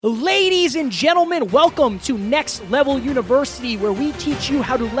Ladies and gentlemen, welcome to Next Level University, where we teach you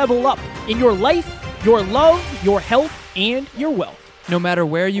how to level up in your life, your love, your health, and your wealth. No matter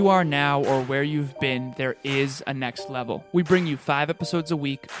where you are now or where you've been, there is a next level. We bring you 5 episodes a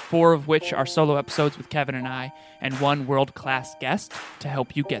week, 4 of which are solo episodes with Kevin and I, and 1 world-class guest to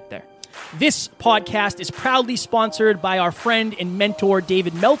help you get there. This podcast is proudly sponsored by our friend and mentor,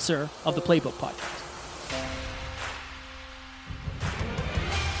 David Meltzer of the Playbook Podcast.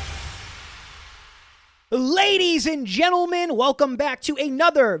 Ladies and gentlemen, welcome back to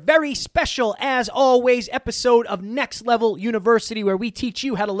another very special, as always, episode of Next Level University, where we teach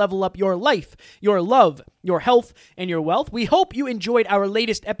you how to level up your life, your love, your health, and your wealth. We hope you enjoyed our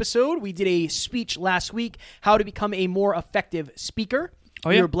latest episode. We did a speech last week, how to become a more effective speaker.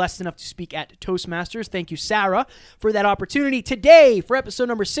 We were blessed enough to speak at Toastmasters. Thank you, Sarah, for that opportunity. Today, for episode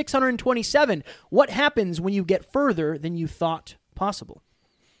number 627, what happens when you get further than you thought possible?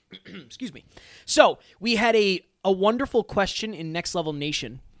 Excuse me. So we had a wonderful question in Next Level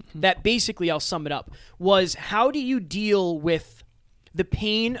Nation that basically, I'll sum it up, was how do you deal with the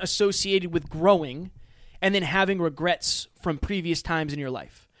pain associated with growing and then having regrets from previous times in your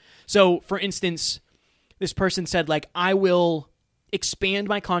life? So, for instance, this person said, I will expand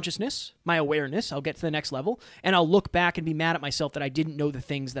my consciousness, my awareness, I'll get to the next level, and I'll look back and be mad at myself that I didn't know the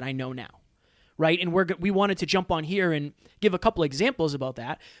things that I know now. Right? And we wanted to jump on here and give a couple examples about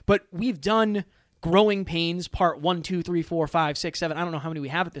that. But we've done Growing Pains, part 1, 2, 3, 4, 5, 6, 7. I don't know how many we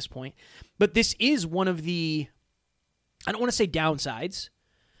have at this point. But this is one of the, I don't want to say downsides.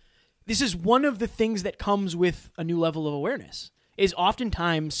 This is one of the things that comes with a new level of awareness, is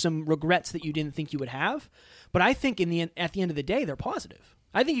oftentimes some regrets that you didn't think you would have. But I think at the end of the day, they're positive.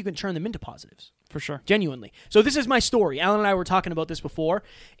 I think you can turn them into positives. For sure. Genuinely. So this is my story. Alan and I were talking about this before,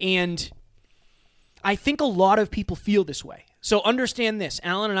 and I think a lot of people feel this way. So understand this.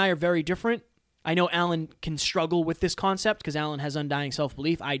 Alan and I are very different. I know Alan can struggle with this concept because Alan has undying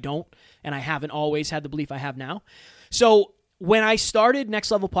self-belief. I don't, and I haven't always had the belief I have now. So when I started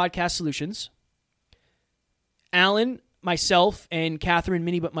Next Level Podcast Solutions, Alan, myself, and Catherine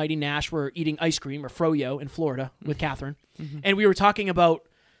Minnie But Mighty Nash were eating ice cream or froyo in Florida with Catherine, and we were talking about,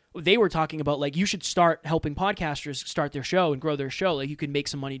 they were talking about, you should start helping podcasters start their show and grow their show. You can make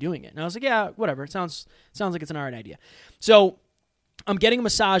some money doing it. And I was like, yeah, whatever. It sounds like it's an alright idea. So I'm getting a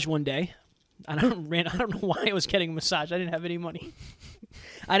massage one day. I don't know why I was getting a massage. I didn't have any money.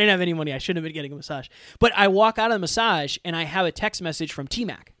 I shouldn't have been getting a massage. But I walk out of the massage, and I have a text message from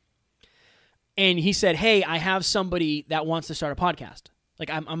T-Mac. And he said, hey, I have somebody that wants to start a podcast.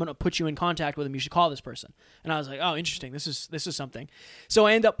 I'm going to put you in contact with him. You should call this person. And I was like, oh, interesting. This is something. So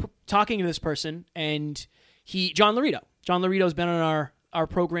I end up talking to this person, and John Laurito. John Laurito's been on our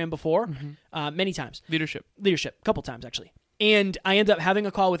program before, many times. Leadership. A couple times, actually. And I end up having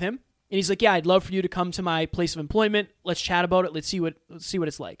a call with him, and he's like, yeah, I'd love for you to come to my place of employment. Let's chat about it. Let's see what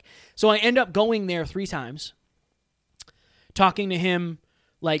it's like. So I end up going there 3 times, talking to him,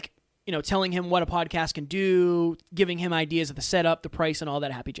 telling him what a podcast can do, giving him ideas of the setup, the price, and all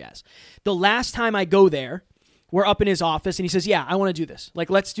that happy jazz. The last time I go there, we're up in his office, and he says, yeah, I want to do this.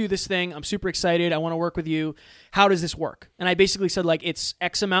 Let's do this thing. I'm super excited. I want to work with you. How does this work? And I basically said, it's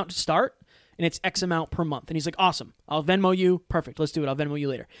X amount to start, and it's X amount per month. And he's like, awesome. I'll Venmo you. Perfect. Let's do it. I'll Venmo you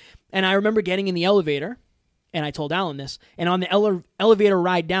later. And I remember getting in the elevator, and I told Alan this, and on the elevator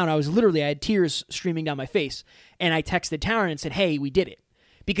ride down, I had tears streaming down my face, and I texted Taryn and said, hey, we did it.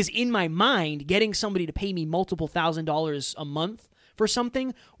 Because in my mind, getting somebody to pay me multiple $1,000s a month for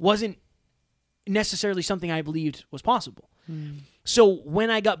something wasn't necessarily something I believed was possible. So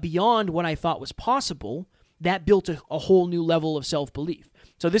when I got beyond what I thought was possible, that built a whole new level of self-belief.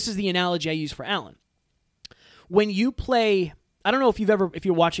 So this is the analogy I use for Alan. When you play, I don't know if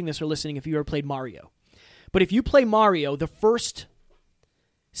you're watching this or listening, if you ever played Mario. But if you play Mario, the first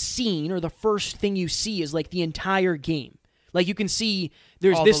scene or the first thing you see is the entire game. You can see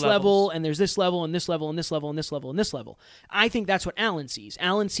there's all this level, and there's this level, and this level, and this level, and this level, and this level. I think that's what Alan sees.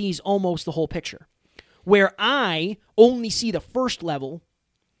 Alan sees almost the whole picture. Where I only see the first level,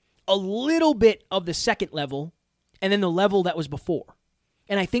 a little bit of the second level, and then the level that was before.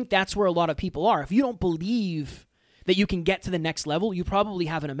 And I think that's where a lot of people are. If you don't believe that you can get to the next level, you probably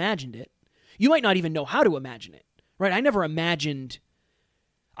haven't imagined it. You might not even know how to imagine it. Right? I never imagined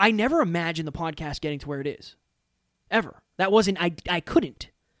the podcast getting to where it is. Ever. That wasn't, I couldn't.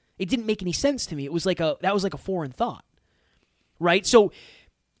 It didn't make any sense to me. It was that was like a foreign thought. Right? So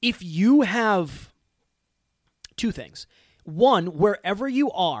if you have 2 things. One, wherever you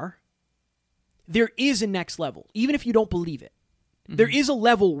are, there is a next level, even if you don't believe it. There is a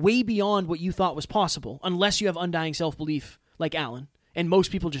level way beyond what you thought was possible, unless you have undying self-belief like Alan, And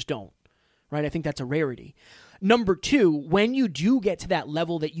most people just don't, right? I think that's a rarity. Number two, when you do get to that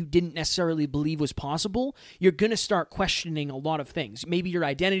level that you didn't necessarily believe was possible, you're going to start questioning a lot of things. Maybe your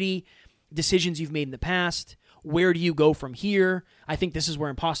identity, decisions you've made in the past, where do you go from here? I think this is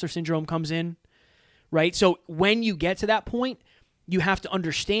where imposter syndrome comes in, right? So when you get to that point, you have to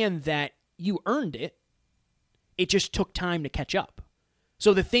understand that you earned it. It just took time to catch up.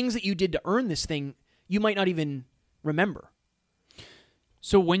 So the things that you did to earn this thing, you might not even remember.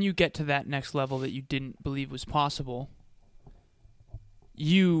 So when you get to that next level that you didn't believe was possible,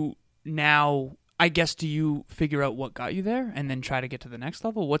 you now, I guess, do you figure out what got you there and then try to get to the next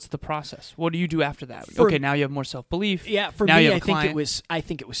level? What's the process? What do you do after that? Okay, now you have more self-belief. Yeah, for now me, you have I a client.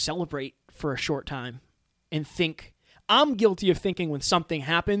 think it was celebrate for a short time and think. I'm guilty of thinking when something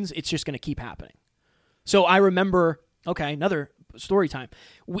happens, it's just going to keep happening. So I remember, okay, another story time.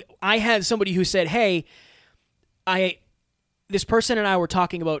 I had somebody who said, hey, this person and I were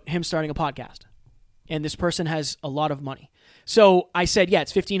talking about him starting a podcast, and this person has a lot of money. So I said, yeah,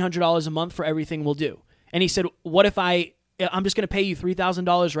 it's $1,500 a month for everything we'll do. And he said, what if I'm just going to pay you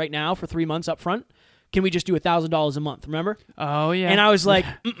 $3,000 right now for 3 months up front? Can we just do $1,000 a month? Remember? Oh, yeah. And I was like,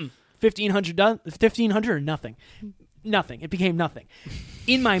 $1,500 done? $1,500 or nothing? Nothing. It became nothing.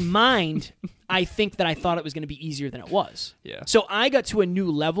 In my mind, I think that I thought it was going to be easier than it was. Yeah. So I got to a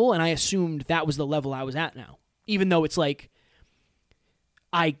new level, and I assumed that was the level I was at now, even though it's like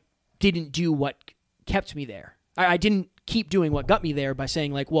I didn't do what kept me there. I didn't keep doing what got me there by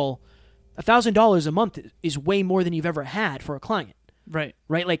saying like, well, $1,000 a month is way more than you've ever had for a client. Right.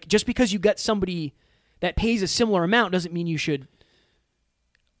 Right? Like just because you get somebody that pays a similar amount doesn't mean you should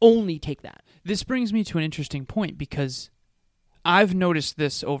only take that. This brings me to an interesting point because I've noticed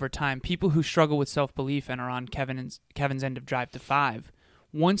this over time. People who struggle with self-belief and are on Kevin's end of Drive to 5,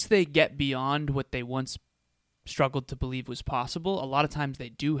 once they get beyond what they once struggled to believe was possible, a lot of times they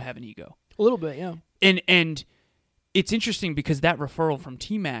do have an ego. A little bit, yeah. And it's interesting because that referral from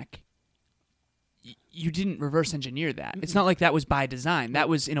T-Mac, you didn't reverse engineer that. It's not like that was by design. That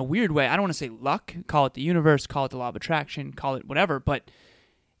was in a weird way. I don't want to say luck, call it the universe, call it the law of attraction, call it whatever, but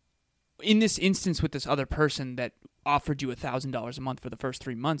in this instance with this other person that offered you $1,000 a month for the first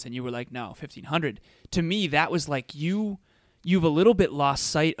 3 months and you were like, no, $1,500. To me, that was like you've a little bit lost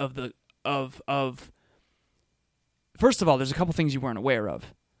sight of first of all, there's a couple things you weren't aware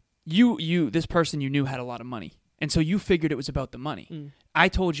of. This person you knew had a lot of money. And so you figured it was about the money. I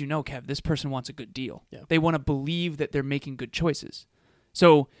told you, no, Kev, this person wants a good deal. Yeah. They want to believe that they're making good choices.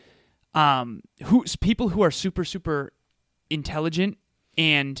 So people who are super, super intelligent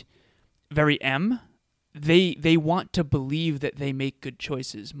and very they want to believe that they make good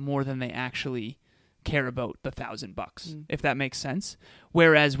choices more than they actually care about the $1,000, if that makes sense.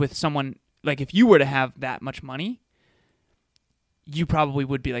 Whereas with someone, like if you were to have that much money, you probably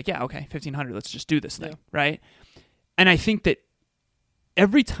would be like, yeah, okay, $1,500, let's just do this thing, right? And I think that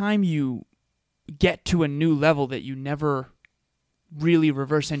every time you get to a new level that you never really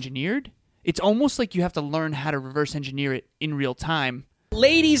reverse engineered, it's almost like you have to learn how to reverse engineer it in real time.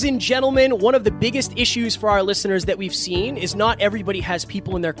 Ladies and gentlemen, one of the biggest issues for our listeners that we've seen is not everybody has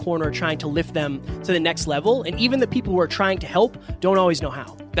people in their corner trying to lift them to the next level, and even the people who are trying to help don't always know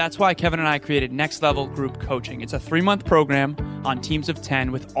how. That's why Kevin and I created Next Level Group Coaching. It's a 3-month program on teams of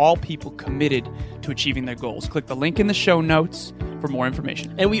 10 with all people committed to achieving their goals. Click the link in the show notes for more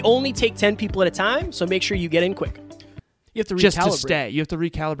information. And we only take 10 people at a time, so make sure you get in quick. You have to recalibrate. Just to stay. You have to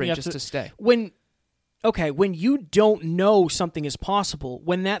recalibrate just to stay. When you don't know something is possible,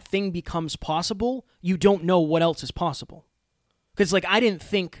 when that thing becomes possible, you don't know what else is possible. Because, like, I didn't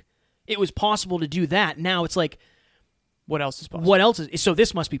think it was possible to do that. Now it's like, what else is possible? What else is? So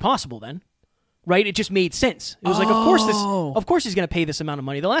this must be possible then, right? It just made sense. It was like, of course he's going to pay this amount of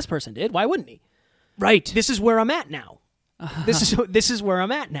money. The last person did. Why wouldn't he? Right. This is where I'm at now. This is where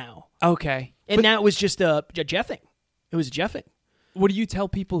I'm at now. Okay. And now it was just a jeffing. It was jeffing. What do you tell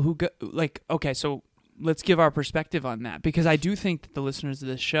people who go, like, okay, so let's give our perspective on that, because I do think that the listeners of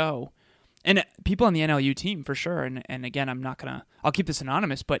this show and people on the NLU team for sure, and again, I'll keep this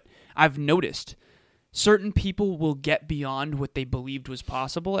anonymous, but I've noticed certain people will get beyond what they believed was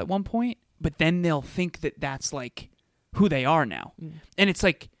possible at one point, but then they'll think that that's like who they are now. And it's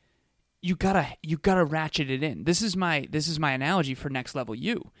like, you gotta ratchet it in. This is my analogy for Next Level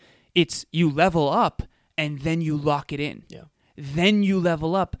You. It's you level up and then you lock it in. Yeah. Then you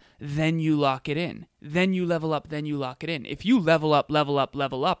level up, then you lock it in. Then you level up, then you lock it in. If you level up,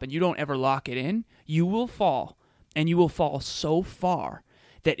 and you don't ever lock it in, you will fall. And you will fall so far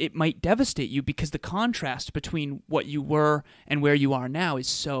that it might devastate you because the contrast between what you were and where you are now is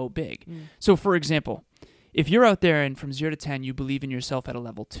so big. So, for example, if you're out there and from 0 to 10, you believe in yourself at a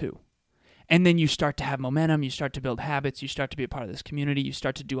level 2, and then you start to have momentum, you start to build habits, you start to be a part of this community, you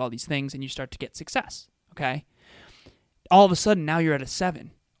start to do all these things, and you start to get success, okay? All of a sudden, now you're at a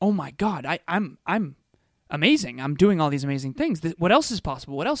 7. Oh my God, I'm amazing. I'm doing all these amazing things. What else is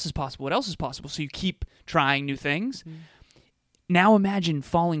possible? What else is possible? What else is possible? So you keep trying new things. Now imagine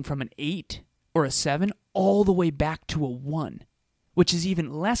falling from an 8 or a 7 all the way back to a 1, which is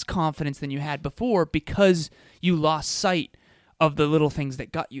even less confidence than you had before because you lost sight of the little things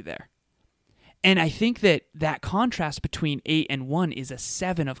that got you there. And I think that contrast between 8 and 1 is a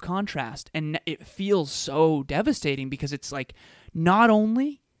 7 of contrast, and it feels so devastating because it's like, not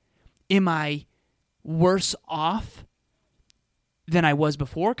only am I worse off than I was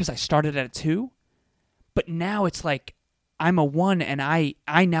before because I started at a 2, but now it's like I'm a 1 and I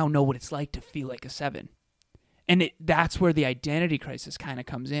now know what it's like to feel like a 7. And that's where the identity crisis kind of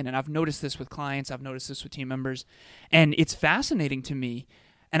comes in. And I've noticed this with clients. I've noticed this with team members. And it's fascinating to me.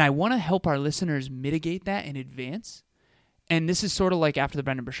 And I want to help our listeners mitigate that in advance. And this is sort of like after the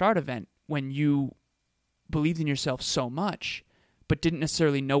Brendan Burchard event, when you believed in yourself so much, but didn't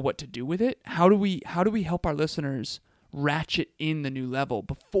necessarily know what to do with it. How do we help our listeners ratchet in the new level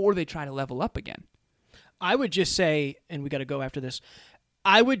before they try to level up again? I would just say, and we got to go after this,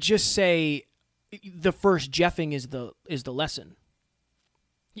 I would just say the first jeffing is the lesson.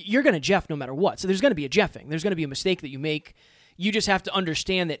 You're going to jeff no matter what. So there's going to be a jeffing. There's going to be a mistake that you make. You just have to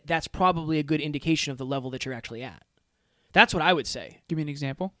understand that that's probably a good indication of the level that you're actually at. That's what I would say. Give me an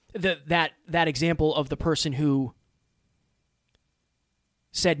example. That example of the person who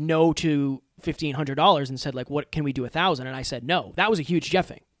said no to $1,500 and said, like, what can we do $1,000? And I said no. That was a huge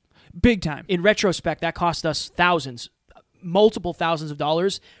jeffing. Big time. In retrospect, that cost us thousands, multiple thousands of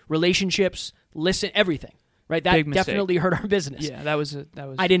dollars, relationships, everything. Right? That definitely hurt our business. Yeah, that was.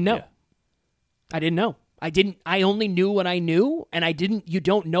 I didn't know. Yeah. I didn't know. I only knew what I knew, and you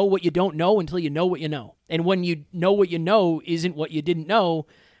don't know what you don't know until you know what you know. And when you know what you know isn't what you didn't know,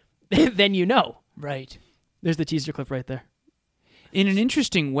 then you know. Right. There's the teaser clip right there. In an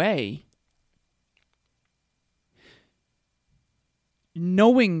interesting way,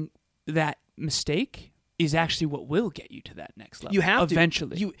 knowing that mistake is actually what will get you to that next level. You have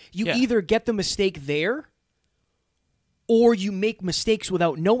eventually. You either get the mistake there, or you make mistakes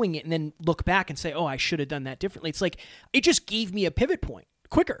without knowing it and then look back and say, oh, I should have done that differently. It's like, it just gave me a pivot point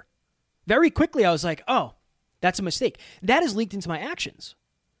quicker. Very quickly, I was like, oh, that's a mistake. That is leaked into my actions.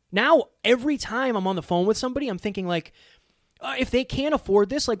 Now, every time I'm on the phone with somebody, I'm thinking like, if they can't afford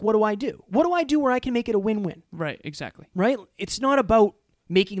this, like, what do I do? What do I do where I can make it a win-win? Right, exactly. Right? It's not about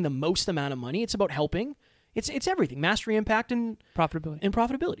making the most amount of money. It's about helping. It's everything. Mastery, impact, and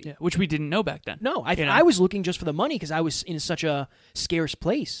profitability. Yeah, which we didn't know back then. No, I was looking just for the money because I was in such a scarce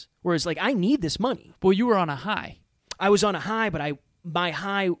place. Whereas, like, I need this money. Well, you were on a high. I was on a high, but my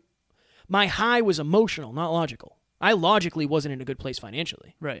high was emotional, not logical. I logically wasn't in a good place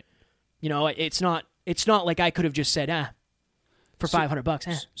financially. Right. You know, it's not like I could have just said, for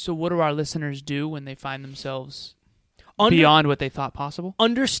 $500. So what do our listeners do when they find themselves beyond what they thought possible?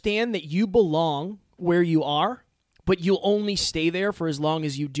 Understand that you belong where you are, but you'll only stay there for as long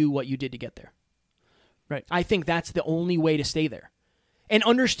as you do what you did to get there. Right. I think that's the only way to stay there. And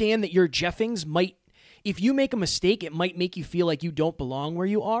understand that your jeffings might, if you make a mistake, it might make you feel like you don't belong where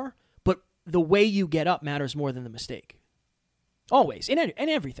you are, but the way you get up matters more than the mistake. Always, in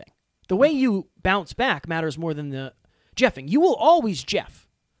everything. The way you bounce back matters more than the jeffing. You will always jeff.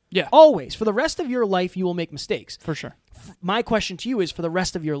 Yeah. Always. For the rest of your life, you will make mistakes. For sure. My question to you is, for the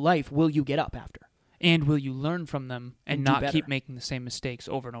rest of your life, will you get up after? And will you learn from them and not better. keep making the same mistakes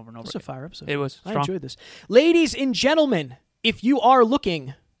over and over and over It's again? a fire episode. It was strong. I enjoyed this. Ladies and gentlemen, if you are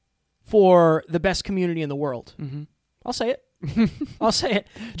looking for the best community in the world, I'll say it. I'll say it.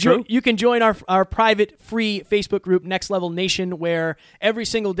 You can join our private free Facebook group, Next Level Nation, where every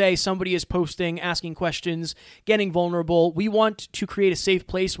single day somebody is posting, asking questions, getting vulnerable. We want to create a safe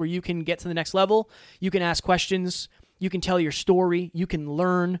place where you can get to the next level. You can ask questions. You can tell your story. You can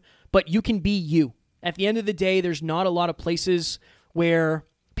learn, but you can be you. At the end of the day, there's not a lot of places where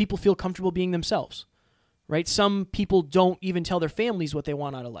people feel comfortable being themselves, right? Some people don't even tell their families what they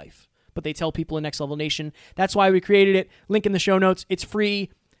want out of life, but they tell people in Next Level Nation. That's why we created it. Link in the show notes. It's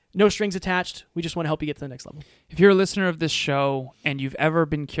free. No strings attached. We just want to help you get to the next level. If you're a listener of this show and you've ever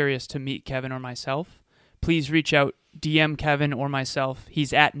been curious to meet Kevin or myself, please reach out, DM Kevin or myself.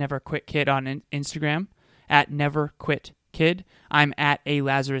 He's at NeverQuitKid on Instagram, at NeverQuitKid. I'm at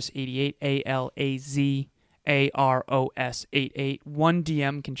alazarus88, ALAZAROS88. One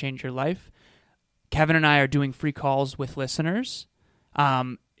DM can change your life. Kevin and I are doing free calls with listeners.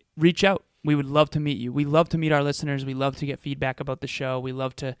 Reach out. We would love to meet you. We love to meet our listeners. We love to get feedback about the show. We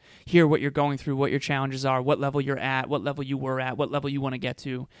love to hear what you're going through, what your challenges are, what level you're at, what level you were at, what level you want to get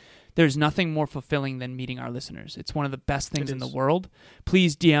to. There's nothing more fulfilling than meeting our listeners. It's one of the best things in the world.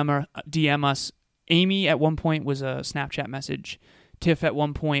 Please DM us. Amy at one point was a Snapchat message. Tiff at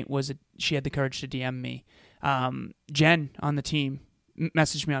one point she had the courage to DM me. Jen on the team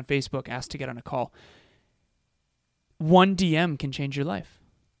messaged me on Facebook, asked to get on a call. One DM can change your life.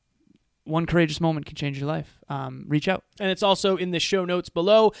 One courageous moment can change your life. Reach out. And it's also in the show notes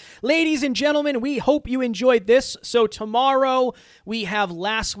below. Ladies and gentlemen, we hope you enjoyed this. So tomorrow we have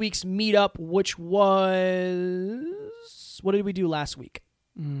last week's meetup, which was... What did we do last week?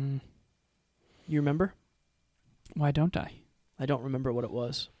 You remember? Why don't I? I don't remember what it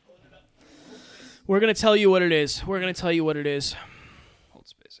was. We're going to tell you what it is. Hold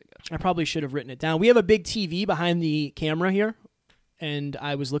space, I probably should have written it down. We have a big TV behind the camera here. And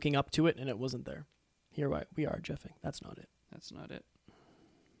I was looking up to it, and it wasn't there. Here we are, Jeffing. That's not it.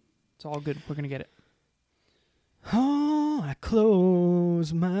 It's all good. We're going to get it. Oh, I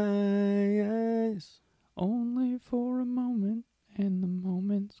close my eyes. Only for a moment, and the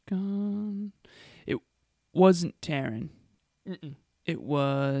moment's gone. It wasn't Taryn. It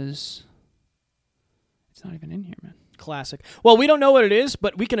was... It's not even in here, man. Classic. Well, we don't know what it is,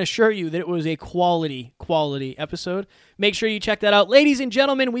 but we can assure you that it was a quality episode. Make sure you check that out. Ladies and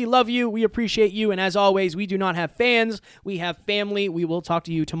gentlemen, we love you. We appreciate you. And as always, we do not have fans. We have family. We will talk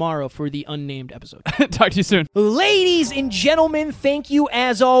to you tomorrow for the unnamed episode. Talk to you soon. Ladies and gentlemen, thank you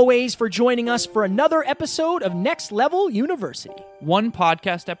as always for joining us for another episode of Next Level University. One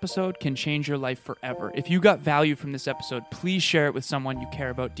podcast episode can change your life forever. If you got value from this episode, please share it with someone you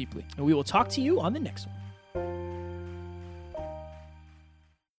care about deeply. And we will talk to you on the next one.